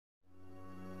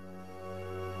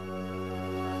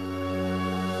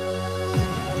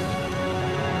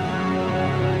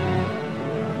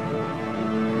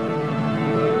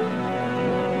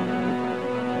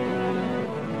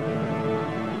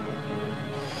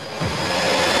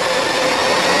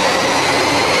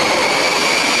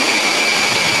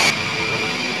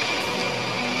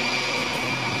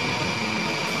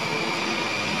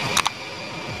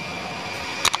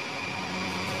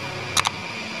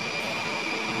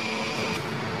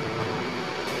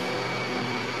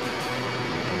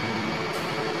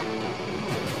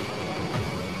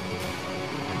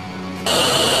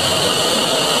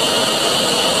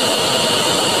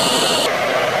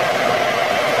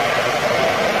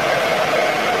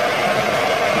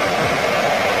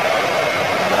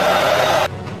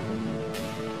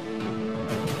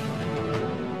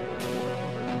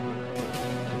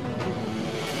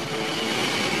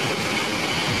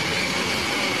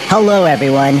Hello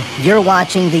everyone, you're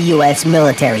watching the US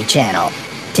Military Channel.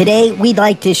 Today, we'd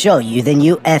like to show you the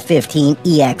new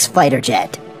F15EX fighter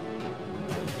jet.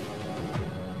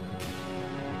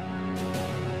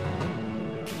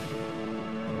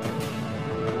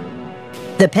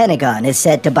 The Pentagon is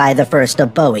set to buy the first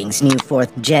of Boeing's new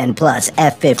 4th Gen Plus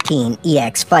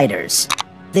F15EX fighters.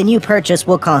 The new purchase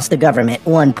will cost the government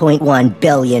 $1.1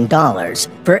 billion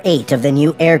for 8 of the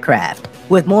new aircraft,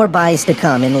 with more buys to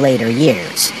come in later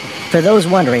years. For those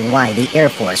wondering why the Air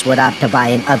Force would opt to buy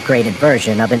an upgraded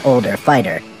version of an older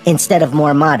fighter, instead of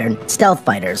more modern stealth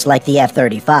fighters like the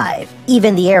F-35,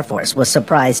 even the Air Force was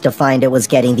surprised to find it was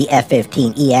getting the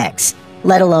F-15EX,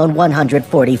 let alone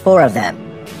 144 of them.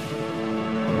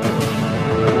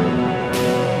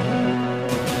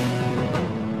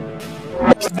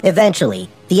 Eventually,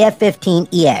 the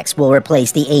F-15EX will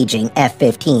replace the aging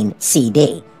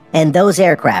F-15CD, and those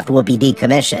aircraft will be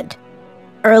decommissioned.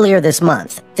 Earlier this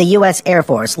month, the U.S. Air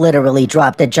Force literally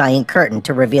dropped a giant curtain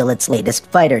to reveal its latest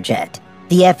fighter jet,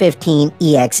 the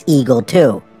F-15EX Eagle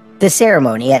II. The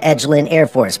ceremony at Edgeland Air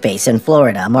Force Base in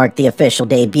Florida marked the official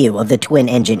debut of the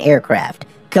twin-engine aircraft,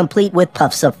 complete with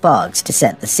puffs of fogs to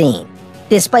set the scene.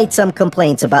 Despite some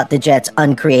complaints about the jet's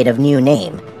uncreative new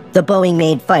name, the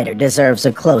Boeing-made fighter deserves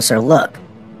a closer look.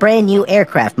 Brand new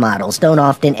aircraft models don't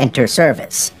often enter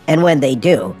service, and when they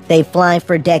do, they fly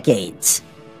for decades.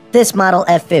 This model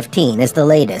F-15 is the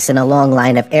latest in a long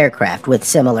line of aircraft with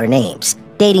similar names,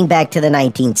 dating back to the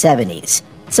 1970s,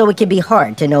 so it can be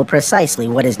hard to know precisely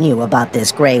what is new about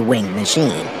this gray-winged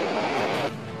machine.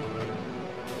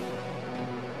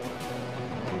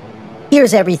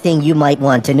 Here's everything you might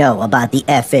want to know about the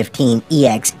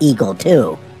F-15EX Eagle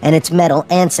II and its metal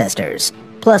ancestors,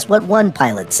 plus what one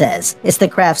pilot says is the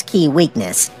craft's key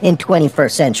weakness in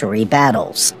 21st century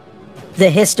battles. The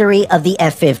history of the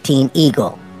F-15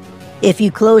 Eagle. If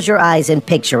you close your eyes and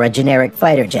picture a generic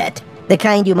fighter jet, the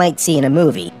kind you might see in a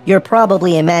movie, you're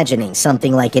probably imagining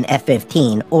something like an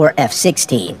F-15 or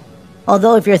F-16.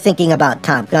 Although if you're thinking about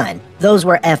Top Gun, those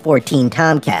were F-14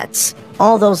 Tomcats.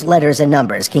 All those letters and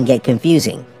numbers can get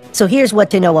confusing. So here's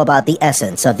what to know about the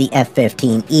essence of the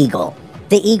F-15 Eagle.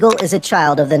 The Eagle is a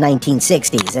child of the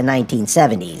 1960s and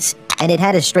 1970s, and it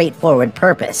had a straightforward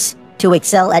purpose: to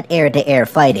excel at air-to-air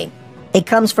fighting. It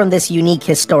comes from this unique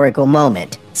historical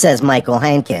moment, says Michael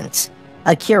Hankins,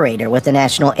 a curator with the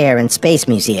National Air and Space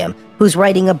Museum, who's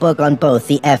writing a book on both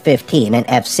the F-15 and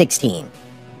F-16.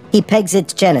 He pegs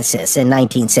its genesis in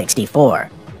 1964.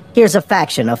 Here's a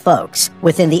faction of folks,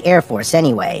 within the Air Force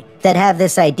anyway, that have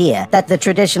this idea that the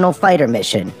traditional fighter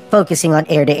mission, focusing on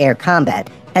air-to-air combat,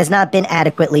 has not been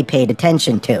adequately paid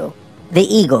attention to. The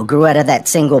Eagle grew out of that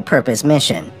single-purpose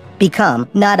mission, become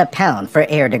not a pound for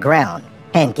air-to-ground,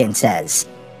 Hankins says,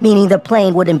 meaning the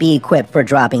plane wouldn't be equipped for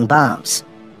dropping bombs.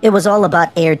 It was all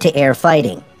about air-to-air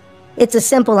fighting. It's a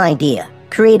simple idea: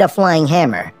 create a flying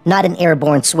hammer, not an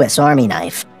airborne Swiss Army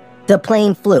knife. The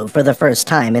plane flew for the first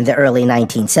time in the early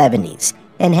 1970s,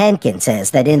 and Hankins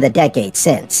says that in the decades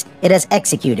since, it has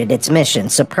executed its mission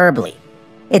superbly.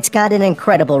 It's got an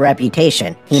incredible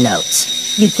reputation, he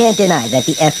notes. You can't deny that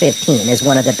the F-15 is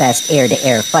one of the best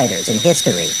air-to-air fighters in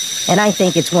history, and I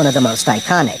think it's one of the most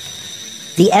iconic.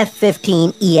 The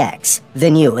F-15EX, the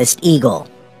newest Eagle.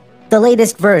 The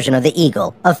latest version of the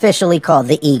Eagle, officially called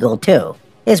the Eagle II,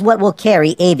 is what will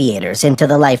carry aviators into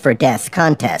the life-or-death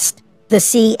contest. The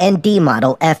C and D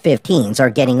model F-15s are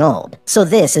getting old, so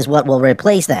this is what will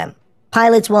replace them.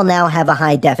 Pilots will now have a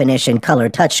high-definition color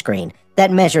touchscreen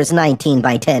that measures 19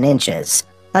 by 10 inches.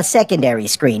 A secondary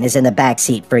screen is in the back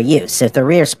seat for use if the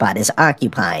rear spot is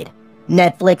occupied.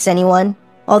 Netflix, anyone?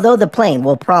 Although the plane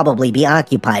will probably be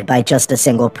occupied by just a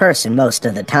single person most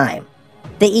of the time.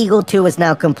 The Eagle II is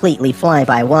now completely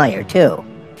fly-by-wire, too.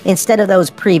 Instead of those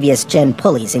previous gen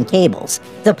pulleys and cables,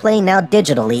 the plane now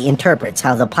digitally interprets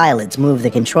how the pilots move the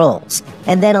controls,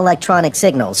 and then electronic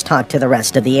signals talk to the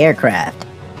rest of the aircraft.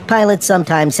 Pilots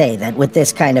sometimes say that with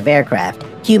this kind of aircraft,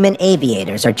 human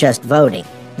aviators are just voting.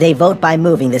 They vote by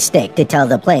moving the stick to tell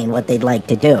the plane what they'd like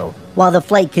to do, while the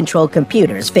flight control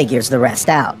computers figures the rest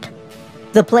out.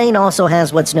 The plane also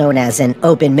has what's known as an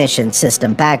open mission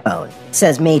system backbone,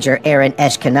 says Major Aaron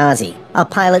Eshkenazi, a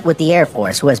pilot with the Air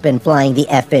Force who has been flying the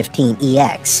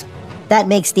F-15EX. That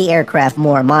makes the aircraft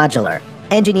more modular.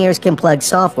 Engineers can plug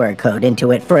software code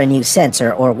into it for a new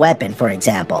sensor or weapon, for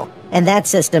example, and that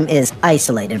system is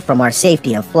isolated from our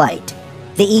safety of flight.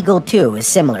 The Eagle II is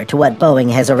similar to what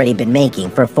Boeing has already been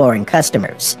making for foreign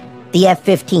customers. The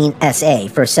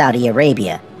F-15SA for Saudi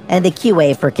Arabia, and the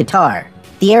QA for Qatar.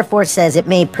 The Air Force says it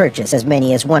may purchase as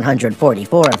many as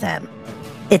 144 of them.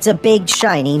 It's a big,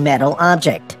 shiny metal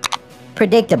object.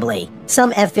 Predictably,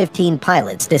 Some F-15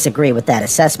 pilots disagree with that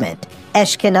assessment.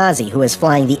 Ashkenazi, who is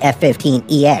flying the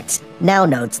F-15EX, now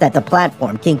notes that the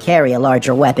platform can carry a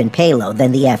larger weapon payload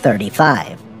than the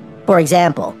F-35. For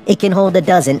example, it can hold a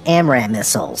dozen AMRAAM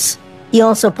missiles. He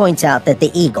also points out that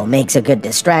the Eagle makes a good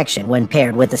distraction when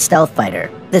paired with a stealth fighter,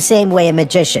 the same way a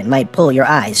magician might pull your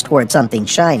eyes toward something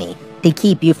shiny to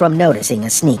keep you from noticing a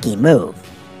sneaky move.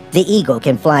 The Eagle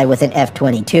can fly with an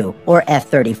F-22 or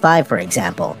F-35, for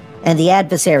example, and the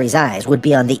adversary's eyes would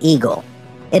be on the Eagle.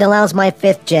 It allows my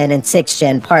 5th gen and 6th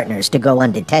gen partners to go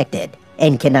undetected,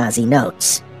 Ashkenazi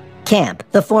notes. Camp,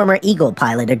 the former Eagle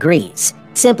pilot, agrees.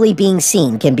 Simply being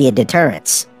seen can be a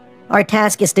deterrence. Our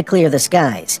task is to clear the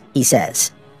skies, he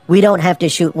says. We don't have to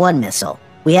shoot one missile.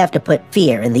 We have to put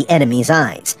fear in the enemy's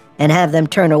eyes and have them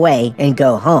turn away and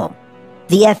go home.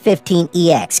 The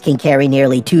F-15EX can carry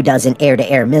nearly 24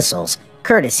 air-to-air missiles,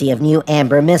 courtesy of new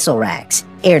Amber missile racks,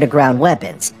 air-to-ground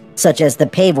weapons, such as the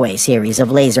Paveway series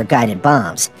of laser-guided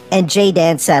bombs, and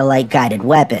JDAN satellite-guided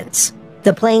weapons.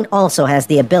 The plane also has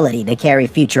the ability to carry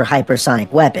future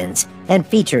hypersonic weapons and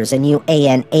features a new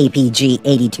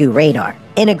AN/APG-82 radar,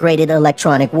 integrated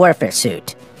electronic warfare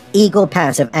suit, Eagle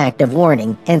passive active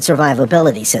warning and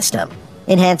survivability system,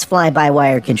 enhanced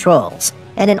fly-by-wire controls,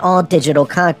 and an all-digital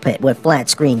cockpit with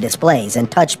flat-screen displays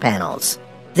and touch panels.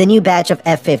 The new batch of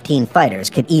F-15 fighters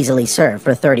could easily serve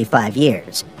for 35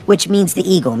 years, which means the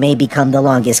Eagle may become the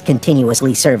longest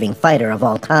continuously serving fighter of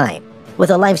all time, with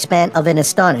a lifespan of an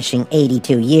astonishing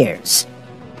 82 years.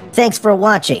 Thanks for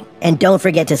watching, and don't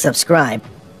forget to subscribe